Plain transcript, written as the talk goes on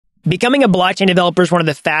Becoming a blockchain developer is one of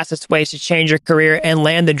the fastest ways to change your career and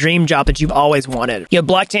land the dream job that you've always wanted.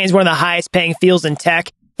 Blockchain is one of the highest paying fields in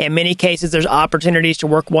tech. In many cases, there's opportunities to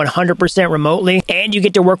work 100% remotely, and you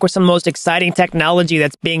get to work with some of the most exciting technology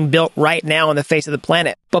that's being built right now on the face of the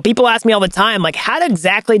planet. But people ask me all the time, like, how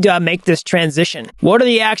exactly do I make this transition? What are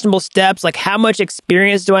the actionable steps? Like, how much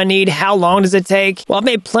experience do I need? How long does it take? Well, I've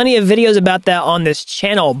made plenty of videos about that on this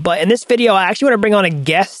channel, but in this video, I actually want to bring on a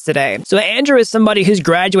guest today. So Andrew is somebody who's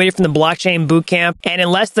graduated from the blockchain bootcamp, and in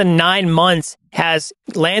less than 9 months, has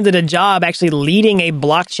landed a job actually leading a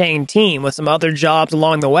blockchain team with some other jobs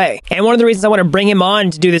along the way. And one of the reasons I want to bring him on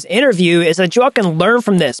to do this interview is that you all can learn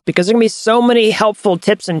from this, because there's going to be so many helpful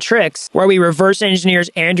tips and tricks where we reverse engineers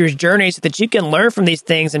Andrew's journey so that you can learn from these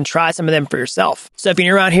things and try some of them for yourself. So if you're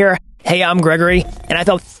new around here, hey, I'm Gregory, and I've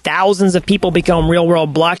helped thousands of people become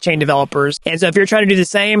real-world blockchain developers. And so if you're trying to do the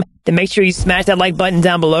same, then make sure you smash that like button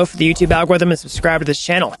down below for the YouTube algorithm and subscribe to this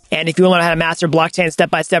channel. And if you want to learn how to master blockchain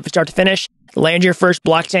step-by-step from start to finish, land your first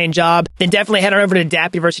blockchain job, then definitely head on over to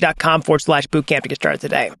dappuniversity.com/bootcamp to get started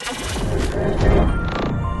today.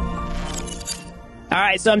 All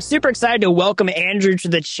right, so I'm super excited to welcome Andrew to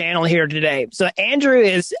the channel here today. So Andrew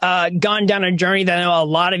has gone down a journey that I know a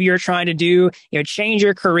lot of you are trying to do, change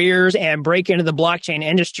your careers and break into the blockchain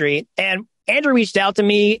industry. And Andrew reached out to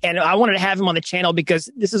me, and I wanted to have him on the channel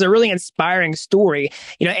because this is a really inspiring story.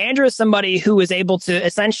 Andrew is somebody who was able to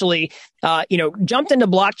essentially, jumped into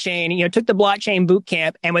blockchain, took the blockchain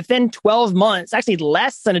bootcamp, and within 12 months, actually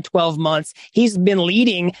less than 12 months, he's been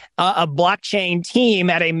leading a blockchain team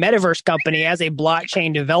at a metaverse company as a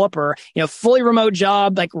blockchain developer, fully remote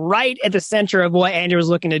job, like right at the center of what Andrew was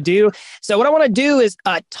looking to do. So what I want to do is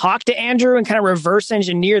talk to Andrew and kind of reverse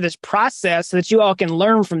engineer this process so that you all can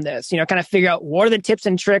learn from this, kind of figure out what are the tips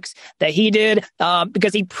and tricks that he did,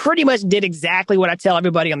 because he pretty much did exactly what I tell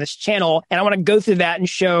everybody on this channel. And I want to go through that and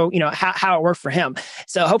show, how it worked for him.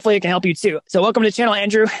 So hopefully it can help you too. So welcome to the channel,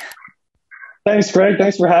 Andrew. Thanks, Greg.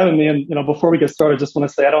 Thanks for having me. And, before we get started, just want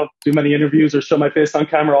to say I don't do many interviews or show my face on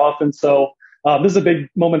camera often. So this is a big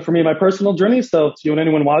moment for me in my personal journey. So to you and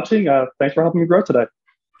anyone watching, thanks for helping me grow today.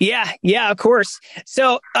 Yeah, of course.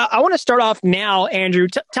 So I want to start off now, Andrew.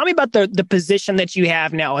 Tell me about the position that you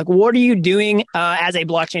have now. Like, what are you doing as a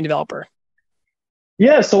blockchain developer?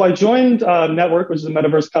 Yeah, so I joined Network, which is a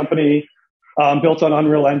metaverse company built on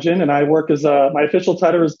Unreal Engine. And I work as my official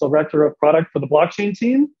title is Director of Product for the blockchain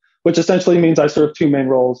team, which essentially means I serve two main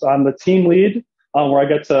roles. I'm the team lead, where I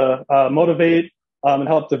get to motivate and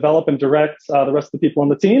help develop and direct the rest of the people on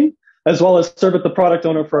the team, as well as serve as the product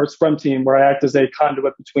owner for our Scrum team, where I act as a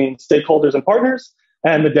conduit between stakeholders and partners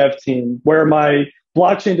and the dev team, where my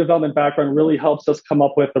blockchain development background really helps us come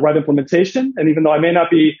up with the right implementation. And even though I may not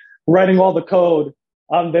be writing all the code,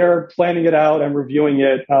 I'm there planning it out and reviewing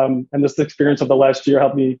it. And this experience of the last year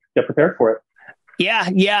helped me get prepared for it.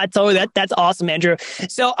 Yeah, totally. That's awesome, Andrew.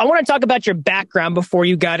 So I want to talk about your background before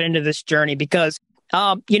you got into this journey, because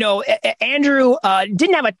Andrew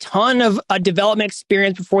didn't have a ton of development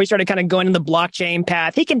experience before he started kind of going in the blockchain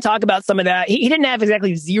path. He can talk about some of that. He didn't have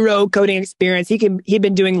exactly zero coding experience. He'd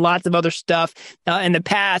been doing lots of other stuff in the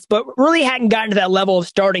past, but really hadn't gotten to that level of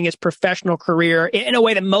starting his professional career in a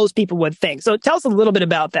way that most people would think. So tell us a little bit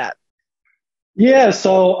about that. Yeah,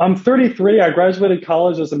 so I'm 33. I graduated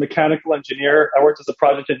college as a mechanical engineer. I worked as a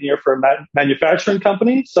project engineer for a manufacturing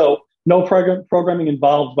company. So no programming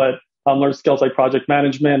involved, but learned skills like project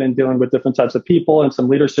management and dealing with different types of people and some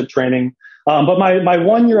leadership training. But my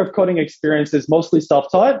 1 year of coding experience is mostly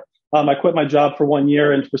self-taught. I quit my job for 1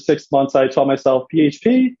 year, and for 6 months, I taught myself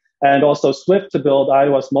PHP and also Swift to build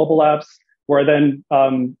iOS mobile apps, where I then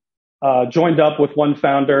joined up with one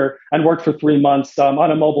founder and worked for 3 months on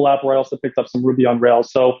a mobile app where I also picked up some Ruby on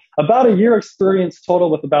Rails. So about a year experience total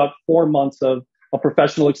with about 4 months of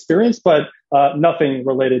professional experience, but nothing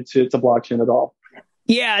related to blockchain at all.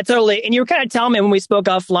 Yeah, totally. And you were kind of telling me when we spoke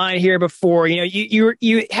offline here before,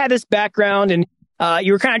 you had this background and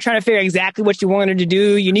you were kind of trying to figure out exactly what you wanted to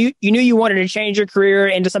do. You knew you wanted to change your career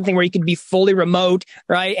into something where you could be fully remote,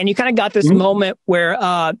 right? And you kind of got this moment where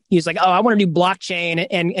you was like, oh, I want to do blockchain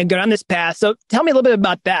and go down this path. So tell me a little bit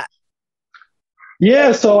about that.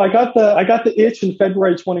 Yeah, so I got the itch in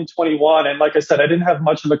February 2021, and like I said, I didn't have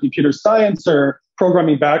much of a computer science or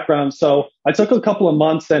programming background, so I took a couple of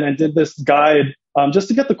months and did this guide just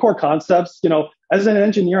to get the core concepts. As an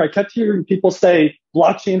engineer, I kept hearing people say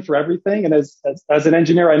blockchain for everything, and as an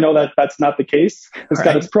engineer, I know that that's not the case. It's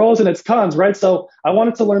got its pros and its cons, right? So I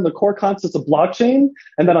wanted to learn the core concepts of blockchain,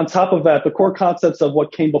 and then on top of that, the core concepts of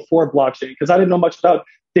what came before blockchain, because I didn't know much about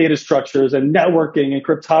data structures and networking and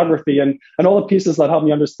cryptography and all the pieces that help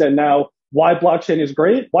me understand now why blockchain is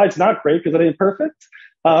great, why it's not great because it ain't perfect,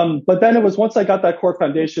 But then it was once I got that core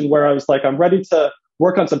foundation where I was like, I'm ready to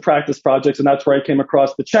work on some practice projects. And that's where I came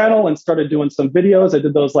across the channel and started doing some videos. I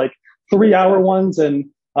did those like 3-hour ones, and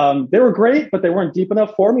they were great, but they weren't deep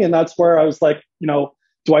enough for me. And that's where I was like,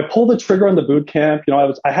 do I pull the trigger on the boot camp?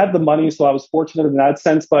 I had the money, so I was fortunate in that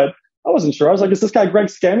sense, but I wasn't sure. I was like, is this guy Greg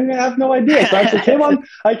scamming me? I have no idea. So I actually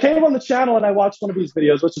I came on the channel and I watched one of these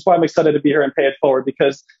videos, which is why I'm excited to be here and pay it forward,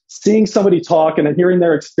 because seeing somebody talk and then hearing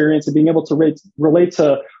their experience and being able to relate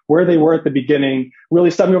to where they were at the beginning really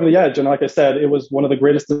set me over the edge. And like I said, it was one of the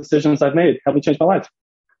greatest decisions I've made. Helped me change my life.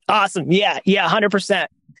 Awesome. Yeah. 100%.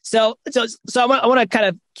 So I want to kind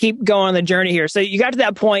of keep going on the journey here. So you got to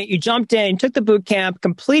that point, you jumped in, took the boot camp,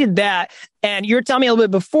 completed that. And you were telling me a little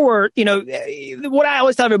bit before, what I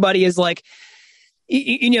always tell everybody is like,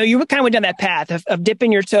 you kind of went down that path of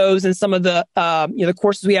dipping your toes in some of the, the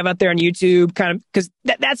courses we have out there on YouTube, kind of, because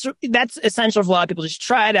that's essential for a lot of people. Just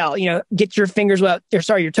try it out, get your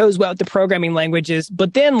your toes wet with the programming languages.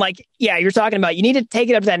 But then you're talking about, you need to take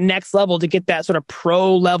it up to that next level to get that sort of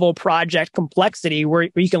pro level project complexity where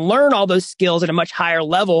you can learn all those skills at a much higher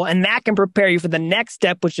level. And that can prepare you for the next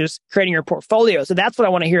step, which is creating your portfolio. So that's what I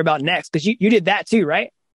want to hear about next, because you did that too,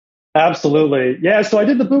 right? Absolutely. Yeah. So I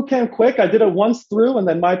did the boot camp quick. I did it once through, and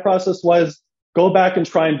then my process was go back and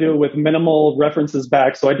try and do it with minimal references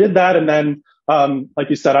back. So I did that. And then, like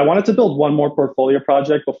you said, I wanted to build one more portfolio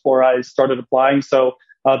project before I started applying. So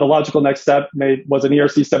the logical next step was an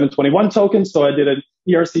ERC 721 token. So I did an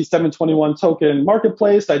ERC 721 token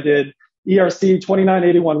marketplace. I did ERC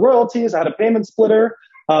 2981 royalties. I had a payment splitter.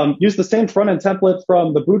 Used the same front end template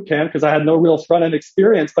from the boot camp because I had no real front end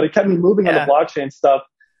experience, but it kept me moving on the blockchain stuff.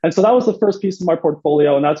 And so that was the first piece of my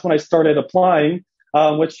portfolio. And that's when I started applying,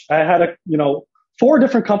 which I had 4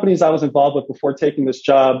 different companies I was involved with before taking this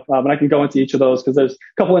job. And I can go into each of those because there's a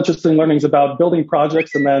couple interesting learnings about building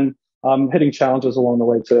projects and then hitting challenges along the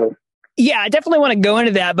way too. Yeah, I definitely want to go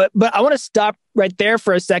into that, but I want to stop right there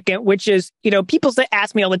for a second, which is, people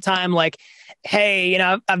ask me all the time, like, hey,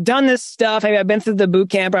 I've done this stuff. Maybe I've been through the boot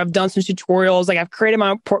camp, or I've done some tutorials. Like I've created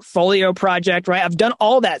my portfolio project, right? I've done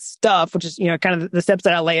all that stuff, which is, kind of the steps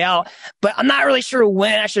that I lay out, but I'm not really sure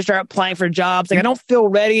when I should start applying for jobs. Like I don't feel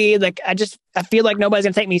ready. Like I feel like nobody's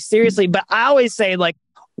going to take me seriously, but I always say like,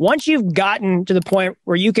 once you've gotten to the point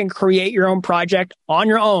where you can create your own project on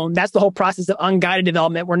your own, that's the whole process of unguided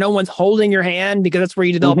development where no one's holding your hand, because that's where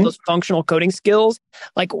you develop those functional coding skills.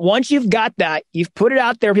 Like once you've got that, you've put it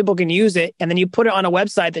out there, people can use it, and then you put it on a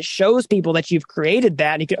website that shows people that you've created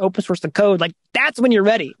that and you can open source the code. Like that's when you're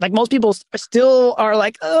ready. Like most people still are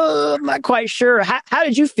like, oh, I'm not quite sure. How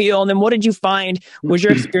did you feel? And then what did you find was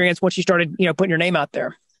your experience once you started, putting your name out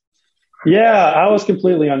there? Yeah, I was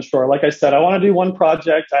completely unsure. Like I said, I want to do one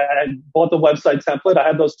project. I bought the website template. I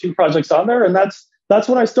had those 2 projects on there, and that's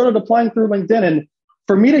when I started applying through LinkedIn. And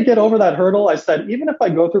for me to get over that hurdle, I said, even if I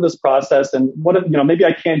go through this process and what if, maybe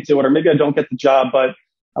I can't do it, or maybe I don't get the job, but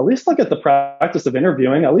at least look at the practice of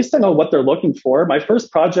interviewing. At least I know what they're looking for. My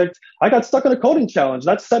first project, I got stuck in a coding challenge.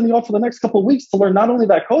 That set me off for the next couple of weeks to learn not only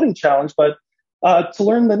that coding challenge, but to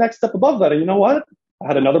learn the next step above that. And you know what? I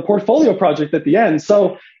had another portfolio project at the end.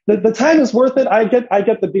 So the time is worth it. I get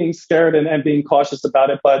the being scared and being cautious about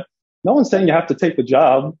it, but no one's saying you have to take the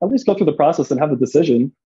job. At least go through the process and have the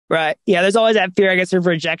decision. Right. Yeah. There's always that fear, I guess, of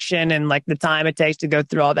rejection and like the time it takes to go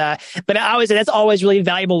through all that. But I always say that's always really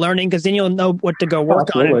valuable learning, because then you'll know what to go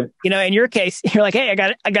work on. In your case, you're like, hey, I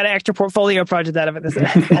got an extra portfolio project out of it.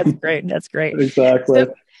 That's great. That's great. Exactly.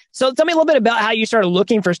 So tell me a little bit about how you started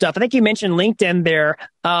looking for stuff. I think you mentioned LinkedIn there.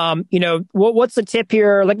 What's the tip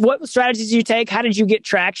here? Like what strategies did you take? How did you get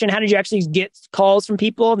traction? How did you actually get calls from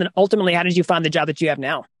people? And then ultimately, how did you find the job that you have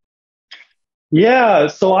now? Yeah,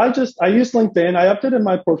 so I used LinkedIn. I updated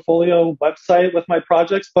my portfolio website with my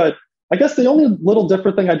projects, but I guess the only little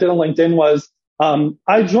different thing I did on LinkedIn was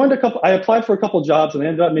I applied for a couple jobs, and they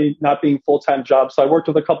ended up me not being full-time jobs. So I worked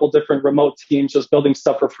with a couple different remote teams, just building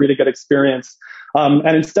stuff for free to get experience.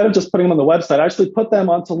 And instead of just putting them on the website, I actually put them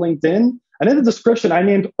onto LinkedIn. And in the description, I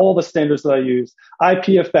named all the standards that I use: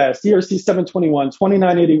 IPFS, ERC 721,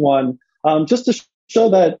 2981, just to show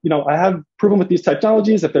that, I have proven with these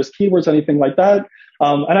technologies, if there's keywords, anything like that.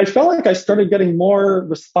 And I felt like I started getting more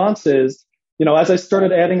responses, as I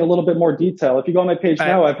started adding a little bit more detail. If you go on my page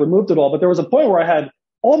now, I've removed it all, but there was a point where I had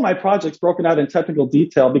all my projects broken out in technical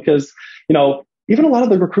detail because, even a lot of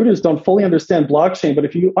the recruiters don't fully understand blockchain. But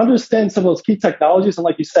if you understand some of those key technologies, and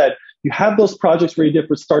like you said, you have those projects where you did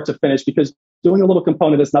from start to finish, because doing a little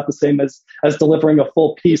component is not the same as delivering a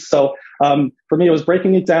full piece. So for me, it was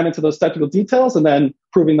breaking it down into those technical details and then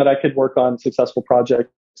proving that I could work on successful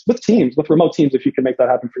projects with teams, with remote teams, if you can make that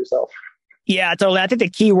happen for yourself. Yeah, totally. I think the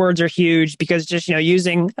keywords are huge because just,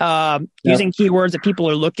 using keywords that people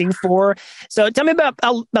are looking for. So tell me about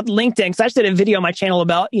LinkedIn, because I just did a video on my channel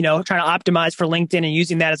about, trying to optimize for LinkedIn and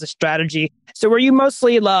using that as a strategy. So were you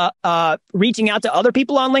mostly reaching out to other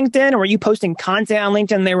people on LinkedIn, or were you posting content on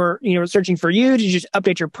LinkedIn? They were, searching for you? Did you just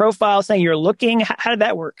update your profile saying you're looking? How did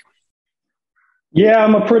that work? Yeah,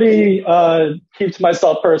 I'm a pretty keep to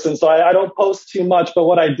myself person, so I don't post too much. But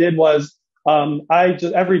what I did was, I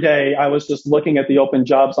just every day I was just looking at the open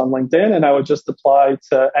jobs on LinkedIn, and I would just apply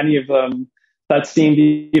to any of them that seemed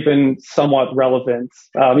even somewhat relevant,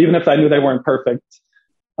 even if I knew they weren't perfect.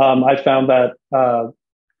 I found that.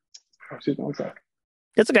 Excuse me, one sec.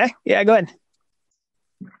 It's okay. Yeah, go ahead.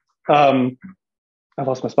 Um, I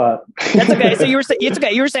lost my spot. That's okay. So it's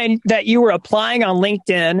okay. You were saying that you were applying on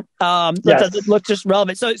LinkedIn. Yes. That looks just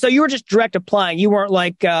relevant. So you were just direct applying. You weren't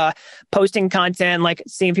like posting content, like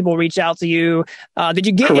seeing people reach out to you. Did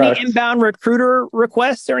you get Correct. any inbound recruiter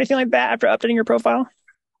requests or anything like that after updating your profile?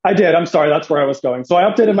 I did. I'm sorry. That's where I was going. So I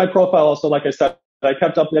updated my profile also, like I said. I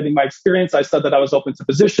kept updating my experience. I said that I was open to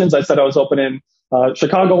positions. I said I was open in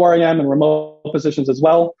Chicago, where I am, and remote positions as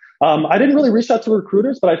well. I didn't really reach out to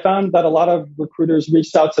recruiters, but I found that a lot of recruiters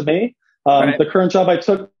reached out to me. Right. The current job I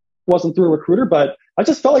took wasn't through a recruiter, but I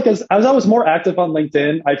just felt like as I was more active on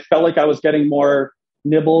LinkedIn, I felt like I was getting more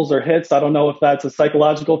nibbles or hits. I don't know if that's a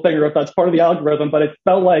psychological thing or if that's part of the algorithm, but it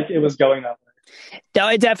felt like it was going that way. No,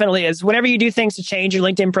 it definitely is. Whenever you do things to change your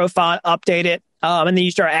LinkedIn profile, update it, and then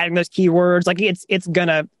you start adding those keywords, like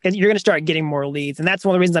you're gonna start getting more leads. And that's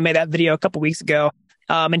one of the reasons I made that video a couple weeks ago.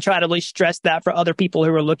 And try to really stress that for other people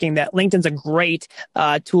who are looking, that LinkedIn's a great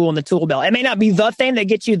tool in the tool belt. It may not be the thing that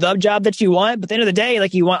gets you the job that you want, but at the end of the day,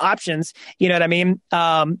 like, you want options. You know what I mean?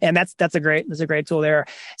 And that's a great tool there.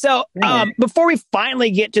 So before we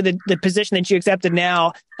finally get to the position that you accepted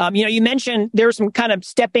now, you mentioned there were some kind of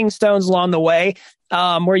stepping stones along the way.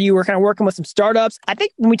 Where you were kind of working with some startups. I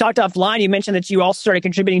think when we talked offline, you mentioned that you also started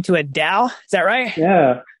contributing to a DAO. Is that right?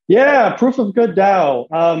 Yeah. Proof of Good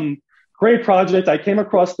DAO. Great project. I came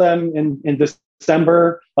across them in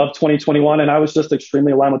December of 2021, and I was just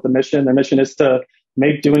extremely aligned with the mission. Their mission is to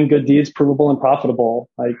make doing good deeds provable and profitable.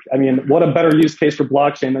 What a better use case for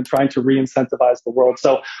blockchain than trying to re-incentivize the world.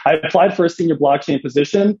 So I applied for a senior blockchain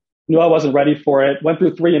position, knew I wasn't ready for it, went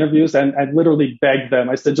through 3 interviews, and I literally begged them.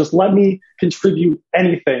 I said, just let me contribute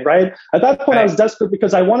anything, right? At that point, I was desperate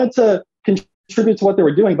because I wanted to contribute to what they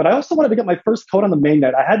were doing, but I also wanted to get my first code on the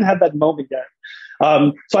mainnet. I hadn't had that moment yet.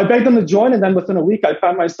 So I begged them to join, and then within a week, I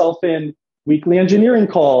found myself in weekly engineering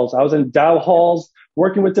calls. I was in DAO halls,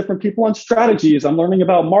 working with different people on strategies. I'm learning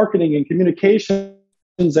about marketing and communications.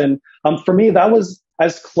 And for me, that was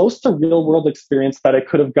as close to real world experience that I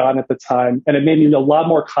could have gotten at the time. And it made me a lot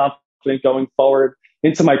more confident going forward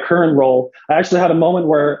into my current role. I actually had a moment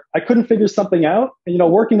where I couldn't figure something out. And,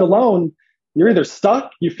 working alone, you're either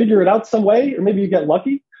stuck, you figure it out some way, or maybe you get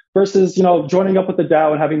lucky. Versus, joining up with the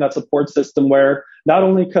DAO and having that support system where not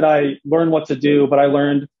only could I learn what to do, but I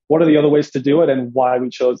learned what are the other ways to do it and why we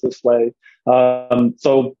chose this way.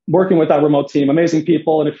 So working with that remote team, amazing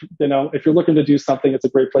people. And if you're looking to do something, it's a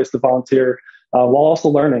great place to volunteer while also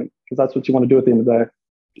learning, because that's what you want to do at the end of the day.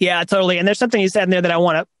 Yeah, totally. And there's something you said in there that I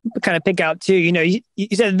want to kind of pick out too. You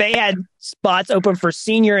said they had spots open for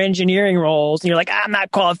senior engineering roles, and you're like, I'm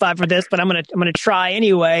not qualified for this, but I'm gonna try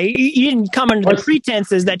anyway. You didn't come under the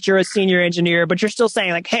pretenses that you're a senior engineer, but you're still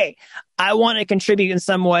saying like, hey, I want to contribute in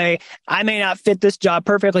some way. I may not fit this job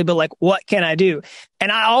perfectly, but like, what can I do?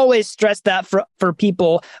 And I always stress that for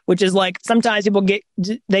people, which is like, sometimes people get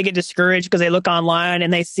discouraged because they look online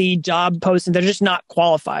and they see job postings they're just not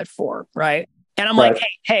qualified for, right? And I'm like,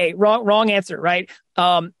 hey, wrong answer, right?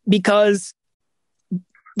 Because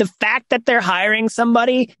the fact that they're hiring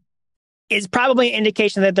somebody is probably an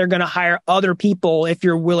indication that they're going to hire other people if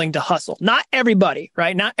you're willing to hustle. Not everybody,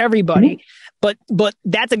 right? Not everybody, but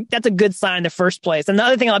that's a good sign in the first place. And the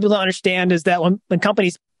other thing a lot of people don't understand is that when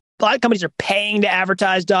a lot of companies are paying to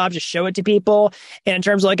advertise jobs, to show it to people. And in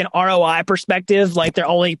terms of like an ROI perspective, like they're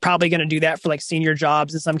only probably going to do that for like senior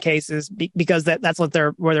jobs in some cases because that's what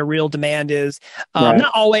where their real demand is.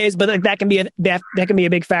 Not always, but like that can be a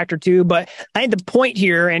big factor too. But I think the point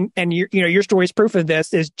here, and your story is proof of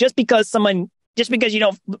this, is just because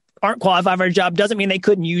you aren't qualified for a job doesn't mean they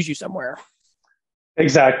couldn't use you somewhere.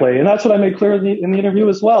 Exactly, and that's what I made clear in the interview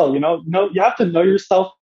as well. You have to know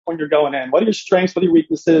yourself when you're going in. What are your strengths? What are your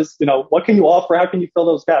weaknesses? What can you offer? How can you fill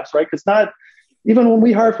those gaps, right? Because even when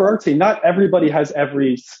we hire for our team, not everybody has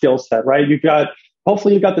every skill set, right?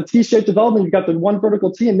 Hopefully you've got the T-shaped development, you've got the one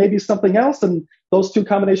vertical T and maybe something else. And those two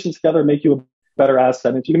combinations together make you a better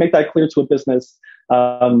asset. And if you can make that clear to a business,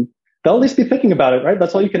 they'll at least be thinking about it, right?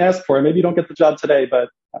 That's all you can ask for. Maybe you don't get the job today, but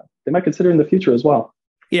they might consider in the future as well.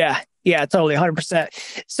 Yeah, yeah, totally,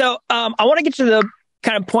 100%. So I want to get to the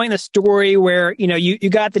kind of point in the story where, you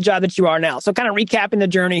got the job that you are now. So kind of recapping the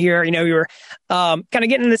journey here, you were kind of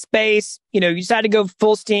getting in the space, you decided to go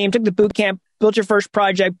full steam, took the boot camp, built your first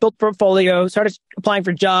project, built portfolio, started applying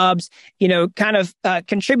for jobs, kind of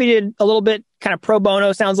contributed a little bit, kind of pro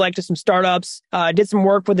bono, sounds like, to some startups, did some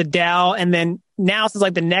work with the DAO. And then now it's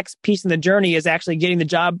like the next piece in the journey is actually getting the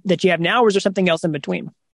job that you have now, or is there something else in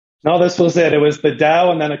between? No, this was it. It was the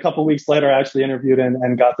DAO. And then a couple of weeks later, I actually interviewed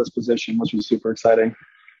and got this position, which was super exciting.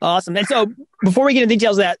 Awesome. And so before we get into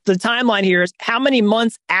details of that, the timeline here is how many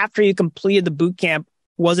months after you completed the boot camp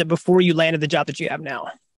was it before you landed the job that you have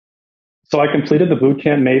now? So I completed the boot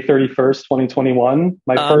camp May 31st, 2021.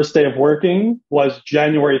 My first day of working was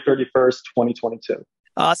January 31st, 2022.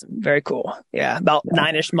 Awesome. Very cool. Yeah. About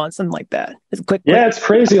 9-ish months, something like that. It's quick. Yeah, it's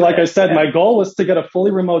crazy. Like I said, my goal was to get a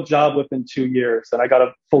fully remote job within 2 years. And I got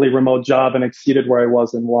a fully remote job and exceeded where I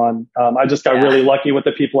was in one. I just got really lucky with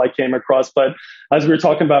the people I came across. But as we were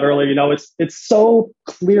talking about earlier, it's so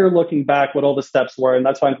clear looking back what all the steps were. And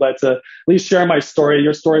that's why I'm glad to at least share my story.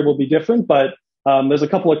 Your story will be different, but there's a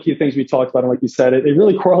couple of key things we talked about. And like you said, it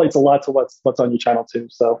really correlates a lot to what's on your channel too.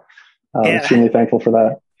 So I'm extremely thankful for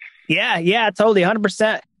that. Yeah, totally.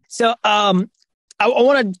 100%. So, I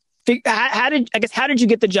want to figure how did you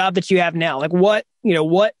get the job that you have now? Like I'll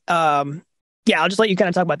just let you kind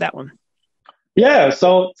of talk about that one. Yeah.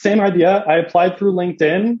 So same idea. I applied through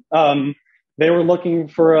LinkedIn. They were looking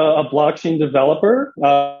for a blockchain developer.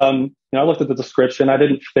 I looked at the description. I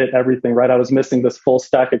didn't fit everything, right? I was missing this full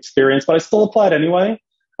stack experience, but I still applied anyway.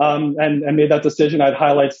 And made that decision. I'd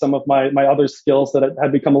highlight some of my other skills that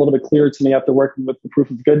had become a little bit clearer to me after working with the Proof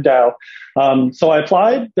of Good DAO. So I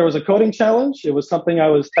applied. There was a coding challenge. It was something I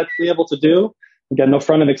was technically able to do. Again, no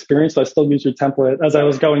front-end experience, so I still used your template as I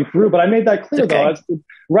was going through. But I made that clear, though. I was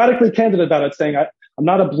radically candid about it, saying I'm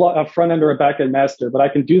not a front-end or a back-end master, but I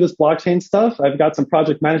can do this blockchain stuff. I've got some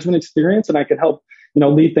project management experience, and I can help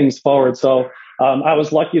lead things forward. So I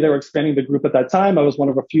was lucky they were expanding the group at that time. I was one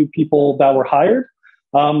of a few people that were hired.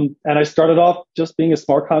 And I started off just being a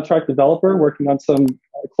smart contract developer, working on some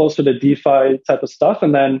closer to DeFi type of stuff,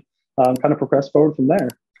 and then kind of progressed forward from there.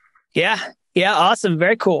 Yeah, awesome.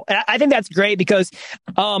 Very cool. And I think that's great because,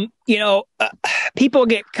 people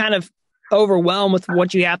get kind of overwhelmed with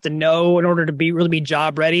what you have to know in order to really be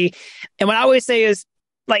job ready. And what I always say is,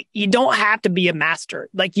 like, you don't have to be a master.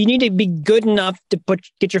 Like, you need to be good enough to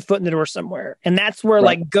get your foot in the door somewhere. And that's where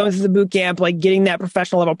like going through the boot camp, like getting that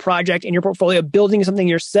professional level project in your portfolio, building something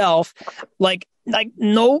yourself,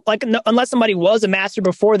 unless somebody was a master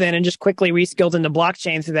before then and just quickly reskilled into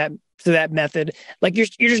blockchain through that method, like you're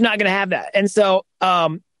just not going to have that. And so,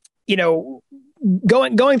 going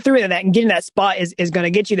through that and getting that spot is going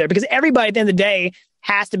to get you there, because everybody at the end of the day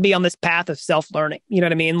has to be on this path of self-learning. You know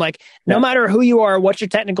what I mean? Like, no matter who you are, what your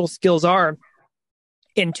technical skills are,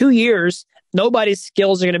 in 2 years, nobody's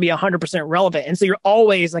skills are going to be 100% relevant. And so you're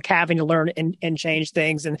always like having to learn and change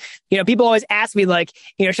things. And, people always ask me like,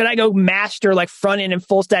 should I go master like front end and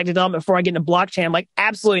full stack development before I get into blockchain? I'm like,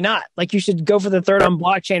 absolutely not. Like, you should go for the third on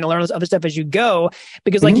blockchain and learn this other stuff as you go.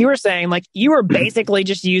 Because like you were saying, like, you were basically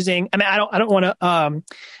just using, I mean, I don't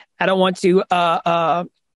want to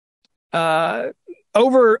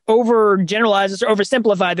over generalize this or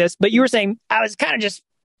oversimplify this, but you were saying I was kind of just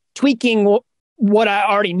tweaking what I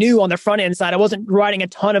already knew on the front end side. I wasn't writing a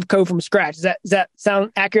ton of code from scratch. Does that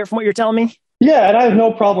sound accurate from what you're telling me? Yeah, and I have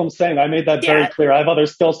no problem saying I made that very clear. I have other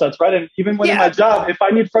skill sets, right? And even within my job, if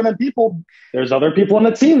I need front-end people, there's other people on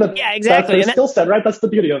the team that's their skill set, right? That's the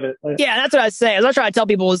beauty of it. Yeah, that's what I say. As I try to tell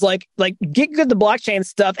people is like get good at the blockchain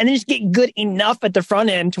stuff and then just get good enough at the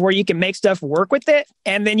front end to where you can make stuff work with it.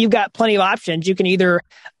 And then you've got plenty of options. You can either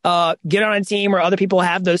get on a team where other people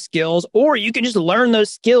have those skills, or you can just learn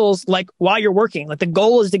those skills like while you're working. Like, the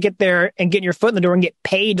goal is to get there and get your foot in the door and get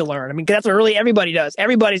paid to learn. I mean, that's what really everybody does.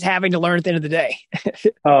 Everybody's having to learn at the end of the day.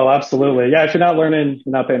 Oh, absolutely. Yeah. If you're not learning,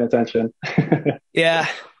 you're not paying attention. Yeah.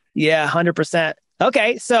 100%.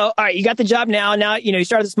 Okay. So, all right, you got the job now. Now, you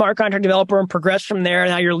started the smart contract developer and progressed from there.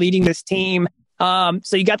 Now you're leading this team. So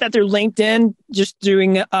you got that through LinkedIn, just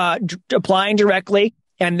doing, applying directly.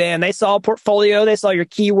 And then they saw a portfolio, they saw your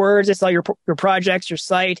keywords, they saw your projects, your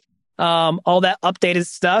site, all that updated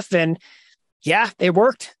stuff. And yeah, it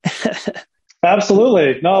worked.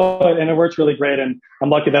 Absolutely. No, and it works really great. And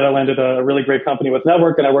I'm lucky that I landed a really great company with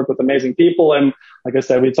Network, and I work with amazing people. And like I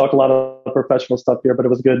said, we talk a lot of professional stuff here, but it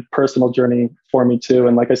was a good personal journey for me too.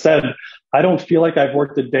 And like I said, I don't feel like I've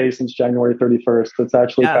worked a day since January 31st. It's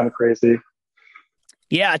actually kind of crazy.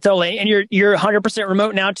 Yeah, totally. And you're 100%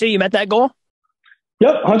 remote now too. You met that goal?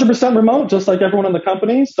 Yep, 100% remote, just like everyone in the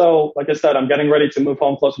company. So, like I said, I'm getting ready to move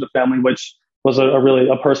home closer to family, which was a really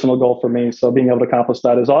a personal goal for me. So, being able to accomplish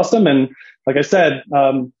that is awesome. And like I said,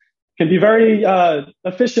 can be very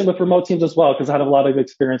efficient with remote teams as well because I had a lot of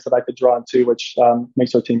experience that I could draw into, which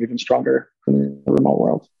makes our team even stronger in the remote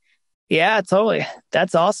world. Yeah, totally.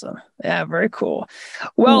 That's awesome. Yeah, very cool.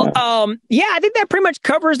 Well, Yeah. yeah, I think that pretty much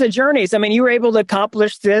covers the journeys. I mean, you were able to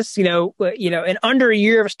accomplish this, in under a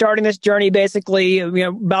year of starting this journey, basically,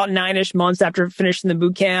 about 9-ish months after finishing the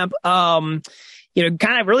boot camp. Kind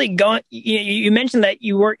of really going, you mentioned that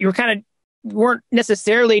you weren't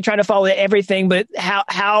necessarily trying to follow everything, but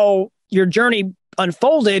how your journey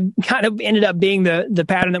unfolded kind of ended up being the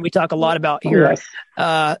pattern that we talk a lot about here.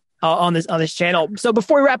 Yes. On this channel. So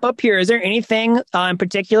before we wrap up here, is there anything in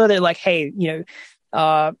particular that like, hey,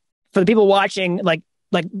 for the people watching, like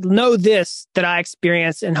know this that I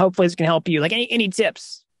experienced, and hopefully this can help you. Like any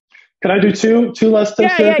tips? Can I do two less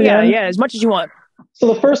tips here at the end? Yeah, as much as you want.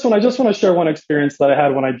 So the first one, I just want to share one experience that I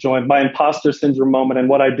had when I joined, my imposter syndrome moment and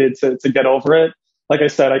what I did to get over it. Like I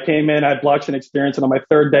said, I came in, I had blockchain experience, and on my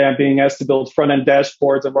third day, I'm being asked to build front-end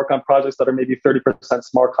dashboards and work on projects that are maybe 30%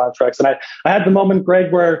 smart contracts. And I had the moment,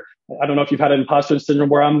 Greg, where I don't know if you've had an imposter syndrome,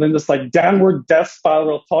 where I'm in this like downward death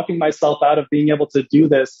spiral, talking myself out of being able to do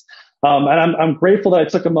this. And I'm grateful that I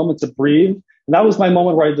took a moment to breathe. And that was my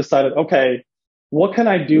moment where I decided, okay, what can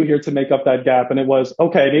I do here to make up that gap? And it was,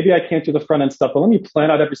 okay, maybe I can't do the front end stuff, but let me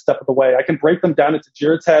plan out every step of the way. I can break them down into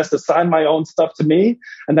Jira tasks, assign my own stuff to me,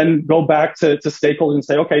 and then go back to stakeholders and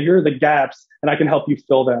say, okay, here are the gaps, and I can help you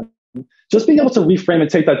fill them. Just being able to reframe and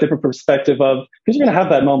take that different perspective of, because you're going to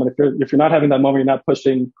have that moment. If you're not having that moment, you're not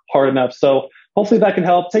pushing hard enough. So hopefully that can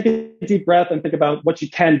help. Take a deep breath and think about what you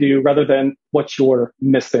can do rather than what you're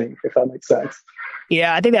missing, if that makes sense.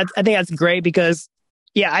 Yeah, I think that's great because,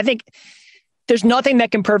 yeah, I think there's nothing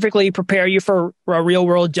that can perfectly prepare you for a real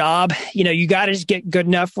world job. You got to just get good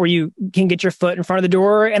enough where you can get your foot in front of the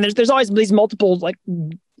door. And there's always these multiple like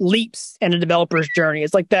leaps in a developer's journey.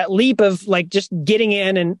 It's like that leap of like just getting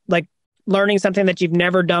in and like learning something that you've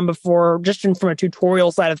never done before, just from a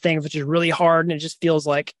tutorial side of things, which is really hard. And it just feels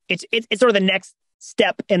like it's sort of the next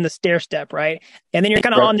step in the stair step, right? And then you're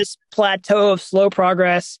kind of on this plateau of slow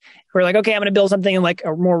progress where like, okay, I'm going to build something in like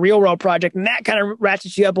a more real world project, and that kind of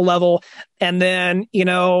ratchets you up a level. And then,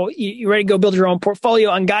 you're ready to go build your own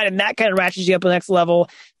portfolio unguided, and that kind of ratchets you up the next level.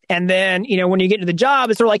 And then, when you get into the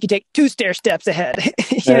job, it's sort of like you take 2 stair steps ahead.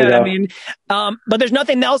 you know what I mean? But there's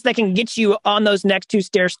nothing else that can get you on those next 2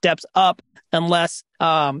 stair steps up unless,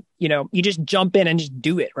 you just jump in and just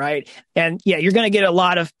do it, right? And yeah, you're going to get a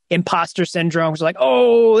lot of imposter syndrome. It's like,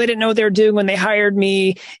 oh, they didn't know what they were doing when they hired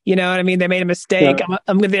me. You know what I mean? They made a mistake. Yeah.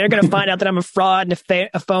 They're going to find out that I'm a fraud and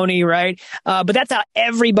a phony, right? But that's how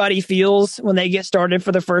everybody feels when they get started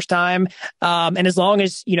for the first time. And as long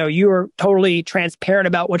as, you are totally transparent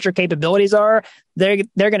about what your capabilities are, they're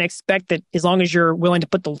going to expect that as long as you're willing to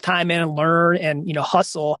put the time in and learn and,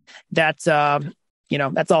 hustle, that's all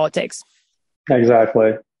it takes.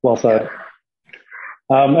 Exactly. Well said.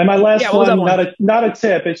 And my last one, not a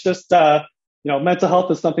tip. It's just, mental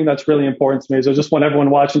health is something that's really important to me. So I just want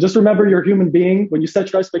everyone watching, just remember you're a human being. When you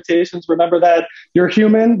set your expectations, remember that you're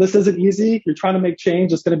human. This isn't easy. You're trying to make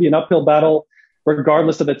change. It's going to be an uphill battle,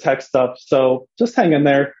 regardless of the tech stuff. So just hang in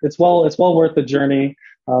there. It's well worth the journey.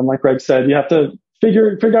 Like Greg said, you have to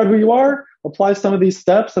figure out who you are, apply some of these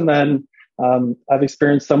steps, and then I've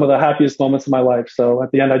experienced some of the happiest moments of my life. So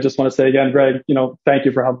at the end, I just want to say again, Greg, thank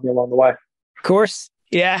you for helping me along the way. Of course.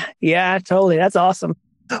 Yeah, totally. That's awesome.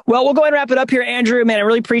 Well, we'll go ahead and wrap it up here, Andrew. Man, I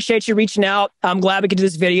really appreciate you reaching out. I'm glad we could do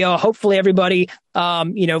this video. Hopefully everybody, got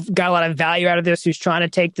a lot of value out of this who's trying to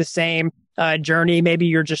take the same journey. Maybe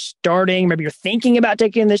you're just starting. Maybe you're thinking about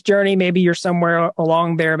taking this journey. Maybe you're somewhere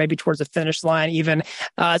along there, maybe towards the finish line even.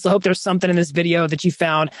 So I hope there's something in this video that you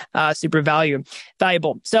found super valuable.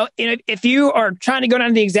 So if you are trying to go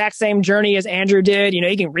down the exact same journey as Andrew did,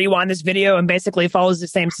 you can rewind this video and basically follows the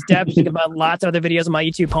same steps. You can find lots of other videos on my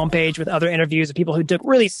YouTube homepage with other interviews of people who took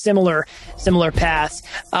really similar paths.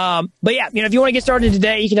 But yeah, if you want to get started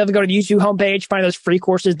today, you can either go to the YouTube homepage, find those free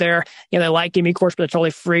courses there. They like Give Me course, but they're totally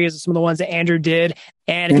free. As some of the ones that Andrew did.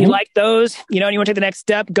 And if you like those, and you want to take the next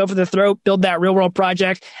step, go for the throat, build that real world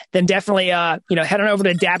project, then definitely, head on over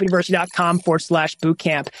to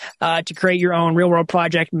dappuniversity.com/bootcamp, to create your own real world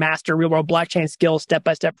project, master real world blockchain skills, step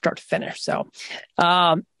by step, start to finish. So,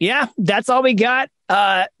 that's all we got.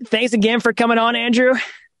 Thanks again for coming on, Andrew.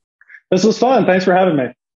 This was fun. Thanks for having me.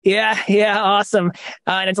 Yeah. Awesome.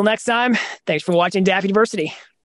 And until next time, thanks for watching Dapp University.